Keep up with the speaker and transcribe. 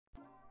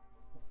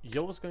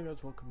Yo, what's going on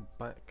guys, welcome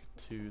back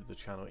to the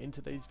channel. In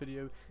today's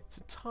video, it's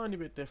a tiny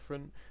bit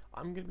different.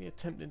 I'm going to be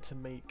attempting to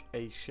make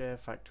a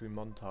Sharefactory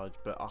montage,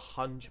 but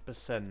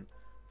 100%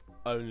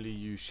 only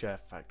use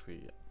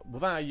Sharefactory,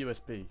 without a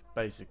USB,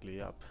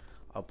 basically. I'll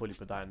probably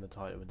put that in the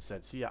title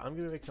instead. So yeah, I'm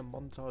going to make a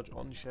montage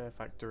on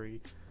Sharefactory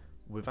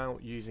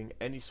without using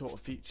any sort of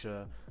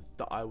feature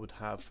that I would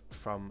have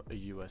from a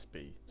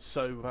USB.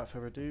 So without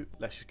further ado,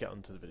 let's just get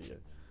on to the video.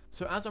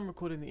 So as I'm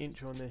recording the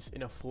intro on this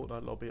in a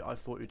Fortnite lobby, I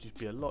thought it would just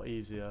be a lot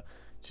easier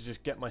to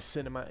just get my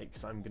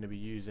cinematics that I'm going to be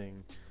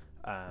using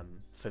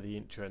for the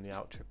intro and the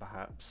outro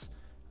perhaps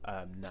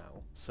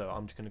now. So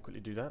I'm just going to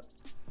quickly do that.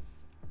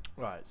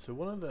 Right, so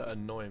one of the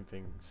annoying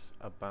things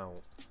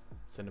about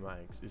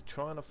cinematics is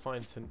trying to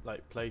find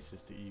like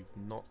places that you've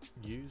not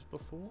used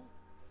before.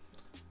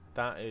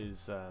 That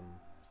is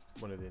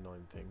one of the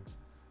annoying things.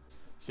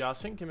 See, I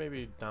was thinking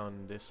maybe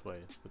down this way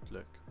would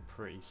look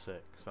pretty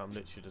sick, so I'm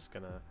literally just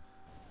going to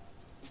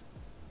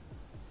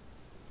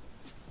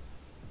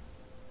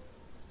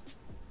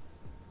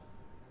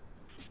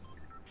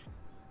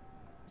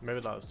maybe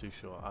that was too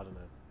short, I don't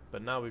know.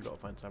 But now we've got to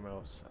find somewhere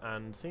else.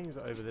 And seeing as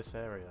we're over this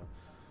area,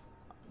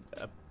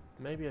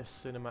 maybe a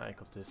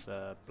cinematic of this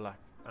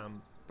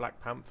Black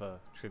Panther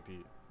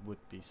tribute would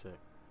be sick.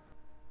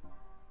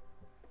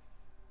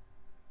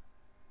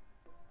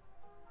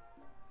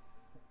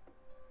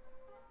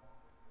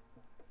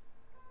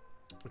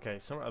 Okay,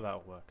 something like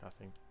that will work, I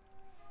think.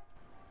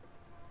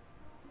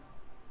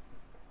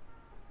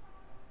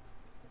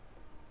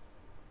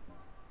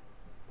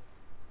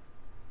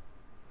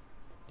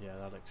 Yeah,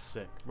 that looks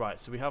sick. Right,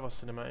 so we have our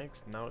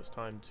cinematics. Now it's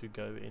time to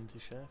go into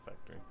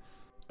Sharefactory.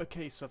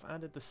 Okay, so I've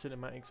added the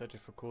cinematics I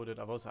just recorded.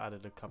 I've also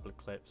added a couple of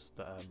clips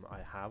that I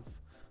have,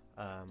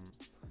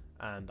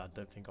 and I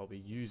don't think I'll be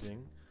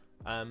using.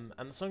 And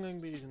the song I'm going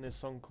to be using is a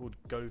song called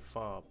Go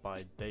Far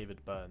by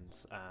David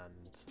Burns,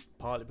 and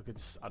partly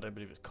because I don't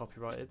believe it's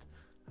copyrighted,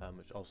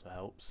 which also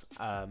helps.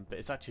 But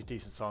it's actually a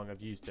decent song.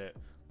 I've used it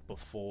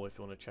before if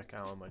you want to check it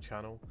out on my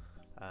channel.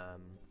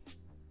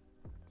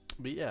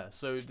 But yeah,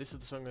 so this is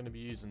the song I'm going to be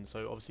using.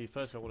 So obviously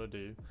first thing I want to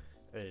do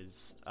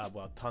is,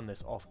 well, I've done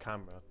this off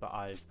camera, but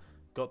I've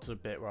got to the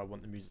bit where I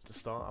want the music to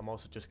start. I'm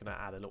also just going to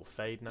add a little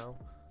fade now.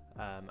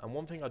 And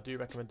one thing I do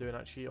recommend doing,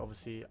 actually,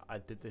 obviously I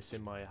did this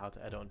in my how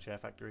to edit on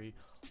Sharefactory,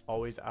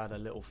 always add a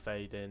little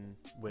fade in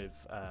with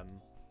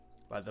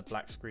like the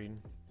black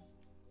screen.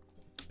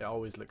 It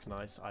always looks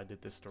nice. I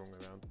did this the wrong way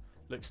around.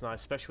 Looks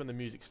nice, especially when the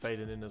music's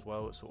fading in as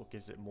well. It sort of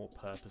gives it more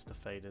purpose to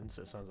fade in,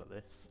 so it sounds like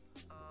this.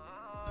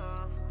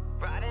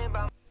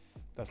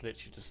 That's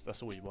literally just,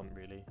 that's all you want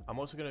really. I'm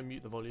also going to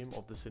mute the volume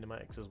of the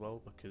cinematics as well,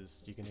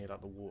 because you can hear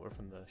like the water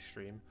from the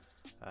stream,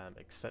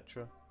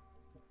 etc.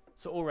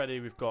 So already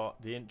we've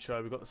got the intro,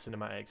 we've got the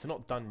cinematics. They're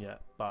not done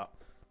yet, but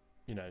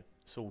you know,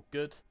 it's all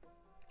good.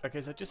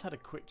 Okay, so I just had a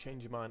quick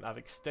change of mind. I've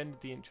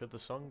extended the intro of the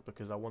song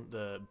because I want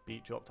the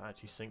beat drop to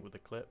actually sync with the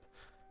clip.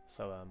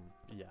 So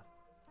yeah.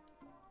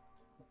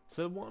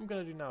 So what I'm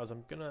going to do now is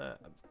I'm going to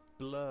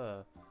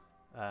blur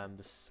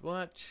this. Well,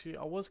 actually,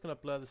 I was going to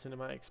blur the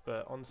cinematics,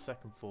 but on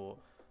second thought,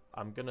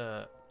 I'm going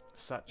to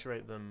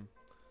saturate them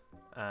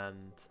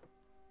and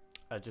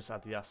just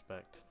add the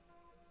aspect.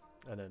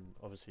 And then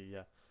obviously,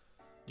 yeah,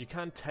 you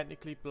can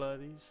technically blur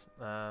these,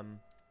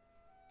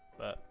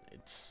 but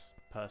it's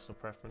personal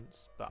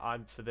preference. But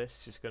I'm for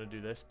this just going to do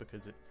this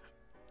because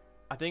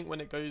I think when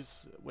it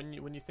goes, when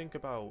you think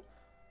about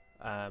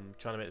trying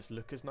to make this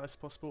look as nice as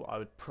possible, I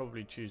would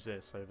probably choose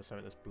this over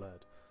something that's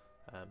blurred.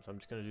 So I'm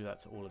just going to do that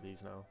to all of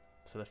these now.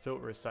 So the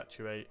filter is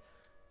saturate,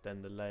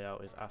 then the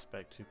layout is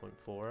aspect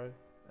 2.40,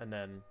 and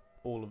then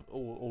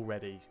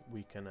already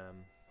we can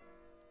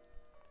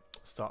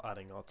start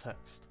adding our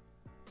text.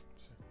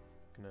 So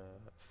I'm gonna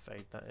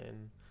fade that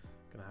in,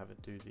 gonna have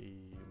it do the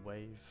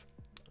wave,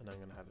 and I'm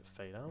gonna have it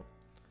fade out.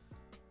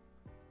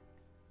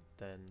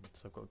 Then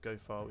so I've got Go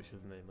Far, which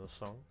is the name of the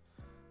song,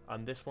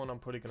 and this one I'm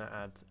probably gonna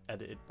add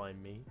edited by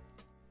me.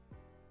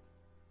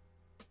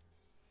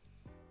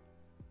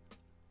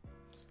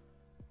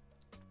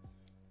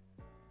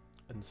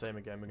 And same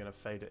again, we're going to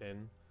fade it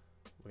in,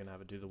 we're going to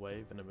have it do the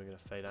wave, and then we're going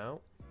to fade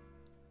out.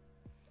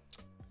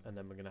 And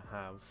then we're going to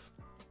have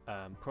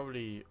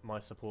probably my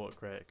support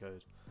creator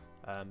code.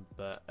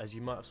 But as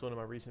you might have seen in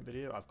my recent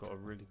video, I've got a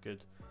really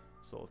good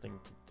sort of thing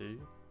to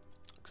do.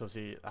 Because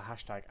obviously a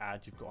hashtag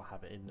ad, you've got to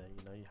have it in there,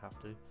 you know, you have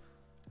to.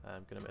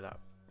 I'm going to make that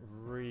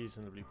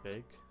reasonably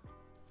big.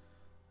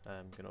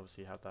 I'm going to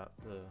obviously have that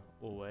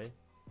all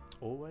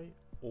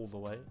the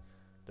way.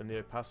 Then the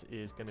opacity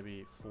is going to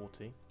be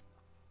 40.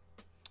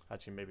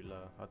 Actually, maybe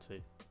lower. I'd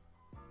say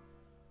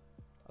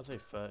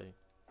 30,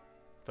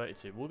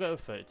 32. We'll go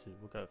with 32.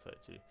 We'll go with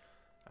 32,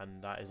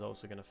 and that is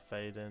also going to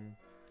fade in.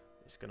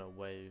 It's going to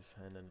wave,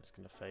 and then it's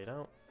going to fade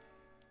out.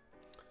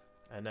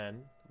 And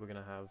then we're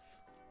going to have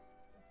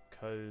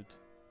code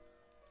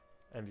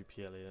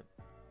MvPElliot,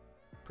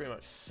 pretty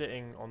much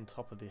sitting on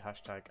top of the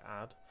hashtag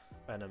ad.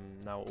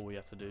 And now all we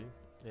have to do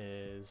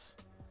is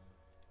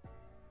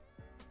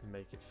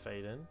make it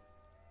fade in.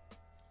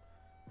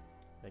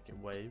 Make it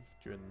wave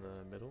during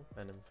the middle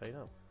and then fade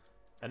out.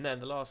 And then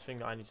the last thing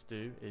that I need to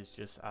do is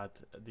just add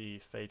the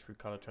fade through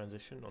color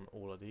transition on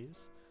all of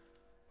these.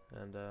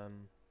 And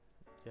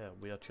yeah,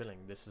 we are chilling.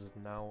 This is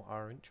now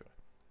our intro.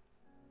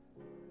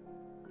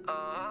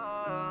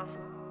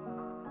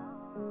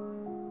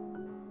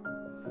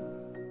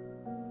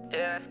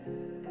 Yeah.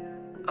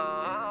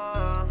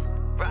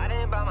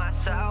 Riding by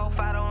myself,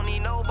 I don't need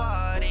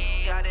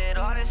nobody. I did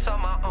all this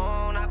on my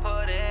own, I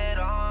put it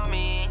on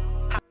me.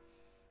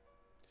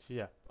 So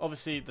yeah,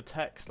 obviously the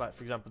text, like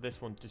for example this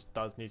one, just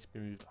does need to be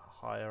moved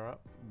higher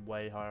up,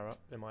 way higher up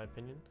in my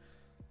opinion.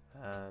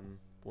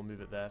 We'll move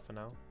it there for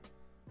now,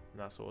 and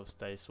that sort of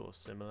stays sort of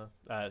similar.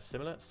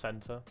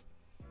 Center.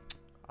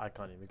 I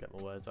can't even get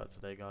my words out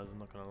today, guys, I'm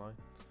not gonna lie.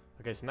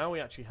 Okay, so now we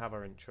actually have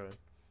our intro.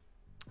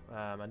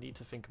 I need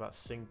to think about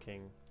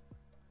syncing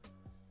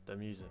the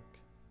music,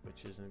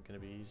 which isn't going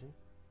to be easy.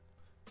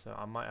 So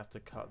I might have to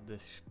cut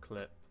this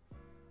clip.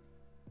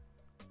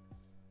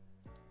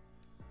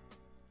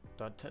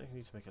 Do I technically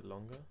need to make it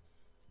longer?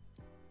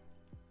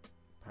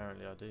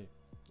 Apparently I do.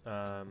 So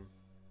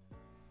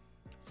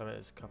I mean,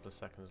 it's a couple of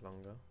seconds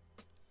longer.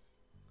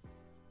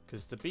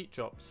 Because the beat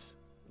drops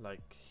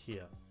like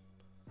here.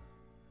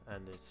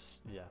 And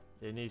it's, yeah,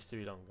 it needs to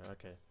be longer.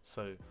 Okay,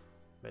 so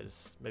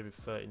maybe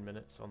 13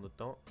 minutes on the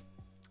dot.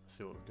 Let's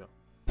see what we've got.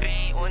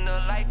 When the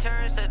light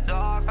turns to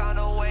dark, found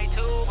a way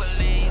to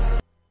believe.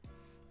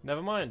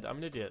 Never mind, I'm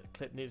an idiot. The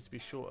clip needs to be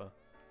shorter.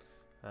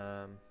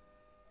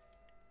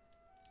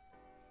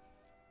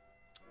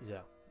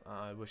 Yeah,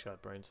 I wish I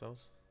had brain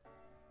cells.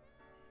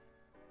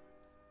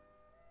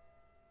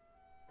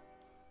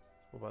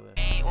 What about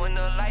this? When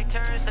the light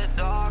turns to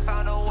dark,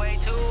 found a way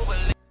to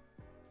believe.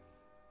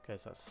 Okay,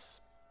 so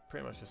that's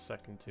pretty much a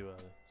second too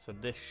early. So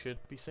this should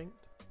be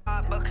synced.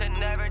 But could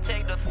never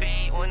take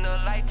defeat. When the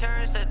light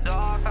turns to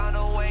dark, found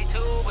a way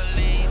to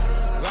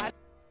believe.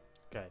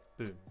 Okay,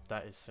 boom,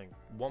 that is synced.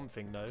 One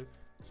thing though,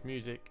 this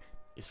music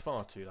is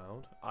far too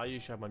loud. I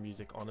usually have my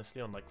music honestly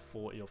on like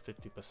 40 or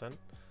 50%,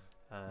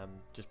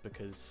 just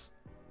because,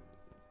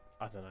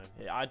 I don't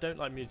know, I don't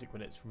like music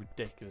when it's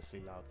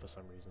ridiculously loud for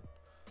some reason.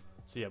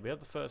 So yeah, we have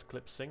the first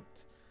clip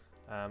synced.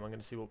 I'm going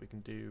to see what we can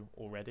do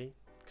already,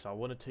 because I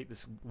want to take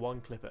this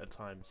one clip at a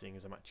time, seeing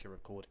as I'm actually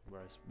recording,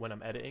 whereas when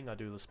I'm editing I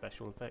do the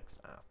special effects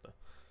after.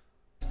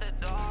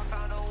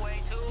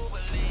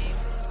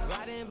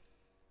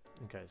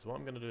 Okay, so what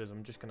I'm going to do is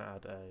I'm just going to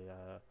add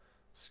a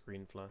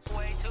screen flash,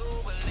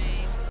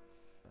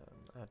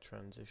 add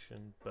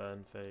transition,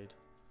 burn fade,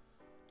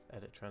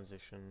 edit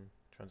transition,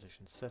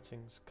 transition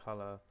settings,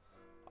 color.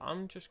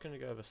 I'm just going to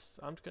go over,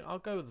 I'll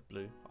go with the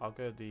blue, I'll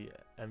go with the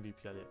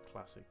MvPElliot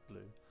classic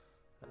blue.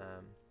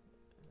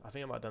 I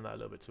think I might have done that a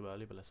little bit too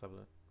early, but let's have a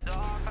look.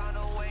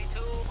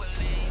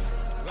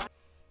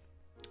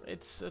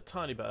 It's a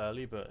tiny bit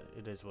early, but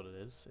it is what it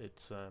is.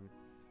 It's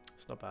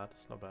not bad.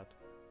 It's not bad.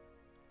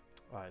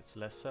 Alright, so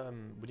let's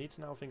we need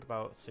to now think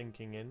about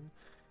syncing in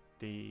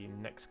the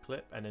next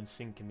clip and then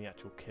syncing the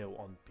actual kill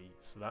on beat.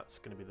 So that's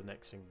going to be the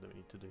next thing that we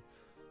need to do.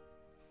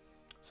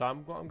 So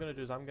what I'm going to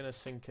do is I'm going to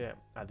sync it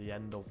at the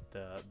end of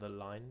the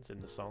lines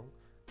in the song,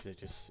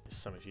 because it's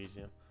so much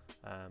easier.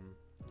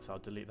 So I'll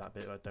delete that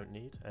bit I don't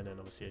need, and then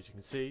obviously as you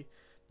can see,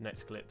 the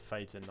next clip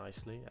fades in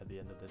nicely at the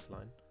end of this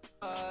line.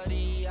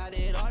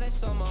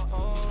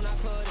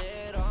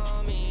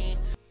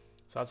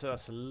 So I'd say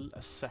that's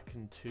a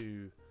second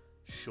too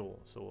short,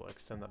 so we'll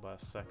extend that by a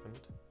second.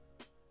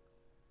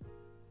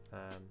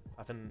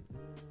 I think,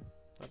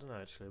 I don't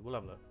know actually, we'll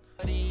have a look.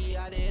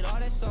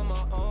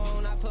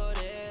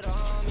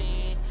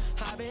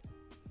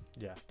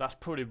 Yeah, that's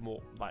probably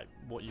more like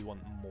what you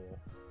want more.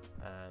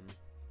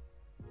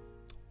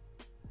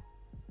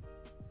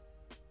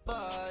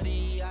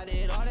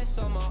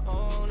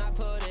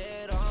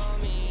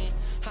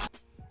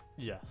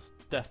 Yes,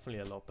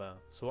 definitely a lot better.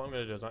 So what I'm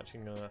going to do is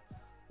actually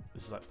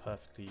this is like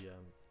perfectly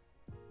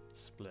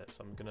split,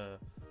 so I'm going to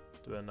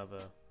do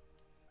another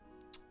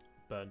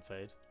burn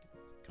fade.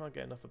 Can't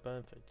get enough of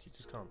burn fade, you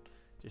just can't.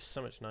 It's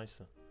so much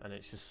nicer, and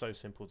it's just so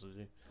simple to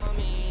do.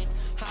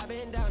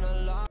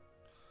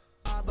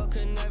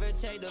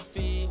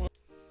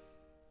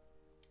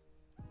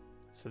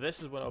 So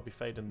this is when I'll be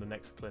fading the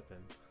next clip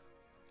in,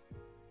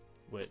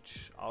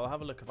 which I'll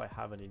have a look if I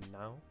have any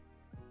now.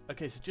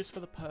 Okay, so just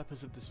for the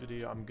purpose of this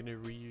video, I'm going to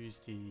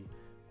reuse the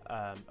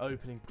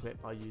opening clip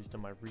I used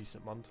in my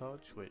recent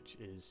montage, which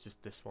is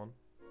just this one.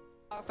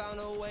 I found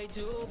a way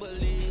to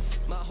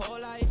believe my whole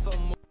life,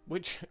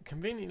 which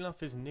conveniently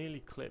enough is nearly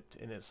clipped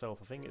in itself.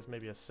 I think it's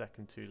maybe a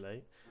second too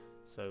late,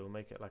 so we'll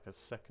make it like a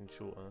second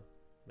shorter,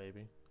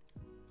 maybe.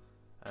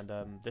 And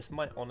this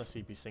might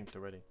honestly be synced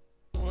already.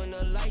 When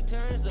the light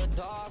turns the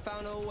dark,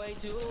 found a way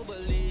to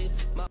believe.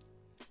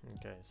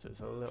 Okay, so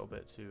it's a little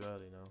bit too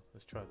early now.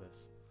 Let's try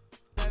this.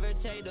 Never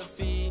take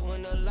defeat.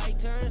 When the light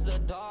turns the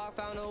dark,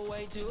 found a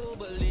way to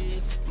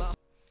believe.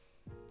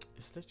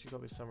 It's literally got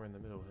to be somewhere in the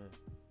middle here.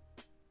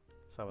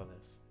 So how about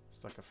this?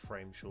 It's like a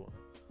frame shorter.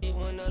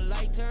 When the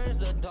light turns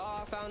the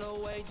dark, found a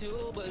way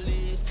to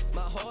believe.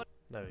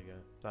 There we go.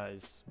 That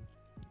is,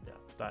 yeah,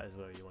 that is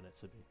where you want it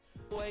to be.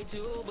 Way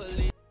to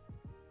believe.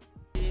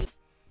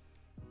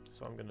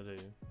 So what I'm going to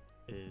do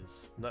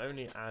is not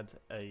only add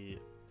a...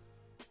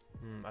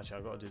 actually,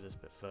 I've got to do this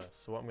bit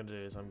first. So what I'm going to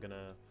do is I'm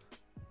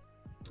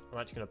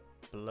actually going to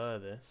blur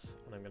this,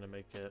 and I'm going to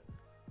make it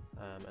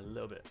a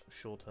little bit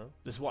shorter.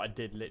 This is what I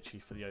did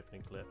literally for the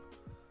opening clip.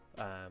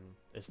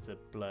 It's the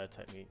blur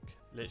technique.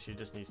 Literally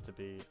just needs to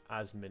be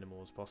as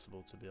minimal as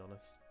possible, to be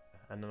honest.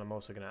 And then I'm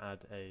also going to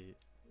add a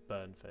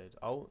burn fade.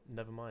 Oh,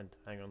 never mind.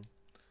 Hang on.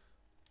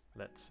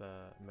 Let's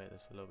make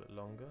this a little bit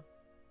longer.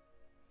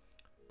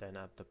 Then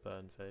add the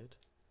burn fade.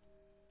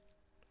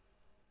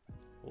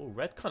 Oh,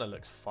 red kind of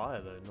looks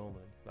fire though,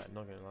 normally. Like,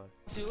 not gonna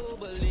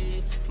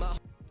lie.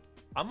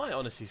 I might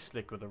honestly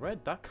stick with the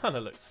red. That kind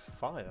of looks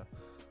fire.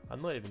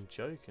 I'm not even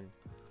joking.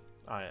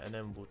 Alright, and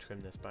then we'll trim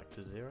this back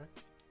to 0.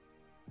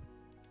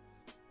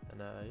 And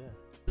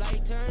yeah.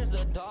 Light turns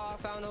the dark,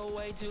 found a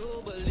way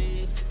to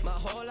believe my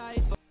whole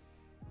life.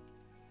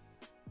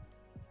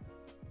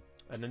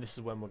 And then this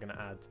is when we're going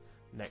to add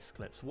next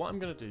clips. What I'm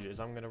going to do is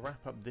I'm going to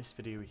wrap up this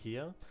video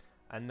here,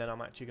 and then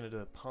I'm actually going to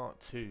do a part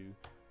 2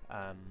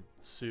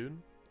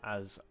 soon,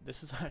 as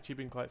this has actually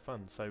been quite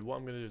fun. So what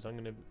I'm going to do is I'm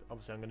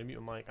going to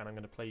mute my mic, and I'm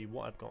going to play you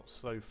what I've got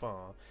so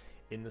far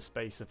in the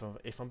space of,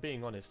 if I'm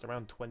being honest,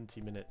 around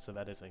 20 minutes of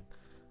editing.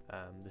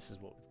 This is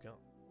what we've got.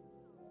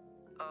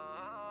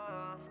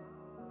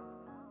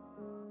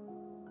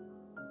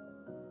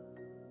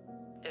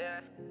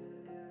 Yeah.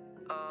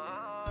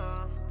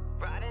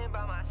 Riding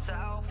by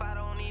myself, I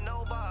don't need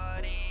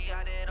nobody.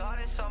 I did all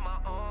this on my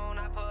own,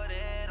 I put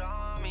it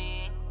on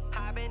me.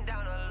 I've been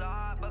down a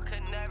lot, but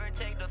could never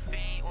take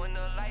defeat. When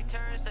the light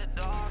turns to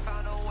dark,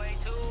 found a way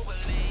to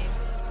believe.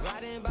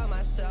 Riding by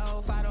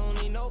myself, I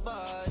don't need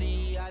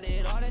nobody. I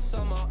did all this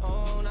on my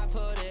own, I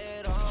put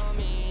it on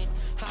me.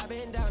 I've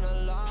been down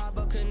a lot,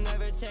 but could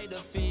never take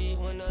defeat.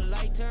 When the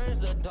light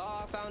turns to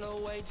dark, found a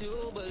way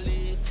to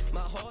believe.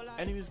 My whole life.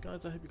 Anyways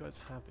guys, I hope you guys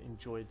have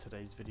enjoyed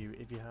today's video.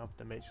 If you have,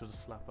 then make sure to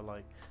slap a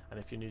like, and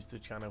if you're new to the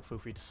channel, feel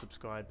free to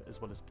subscribe,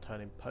 as well as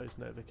turning post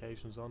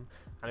notifications on.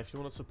 And if you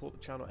want to support the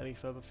channel any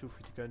further, feel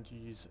free to go and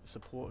use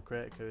support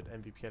creator code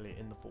MvPElliot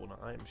in the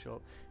Fortnite item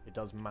shop. It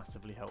does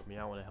massively help me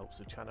out, and it helps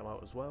the channel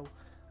out as well.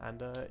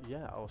 And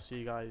yeah, I'll see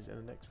you guys in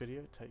the next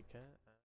video. Take care.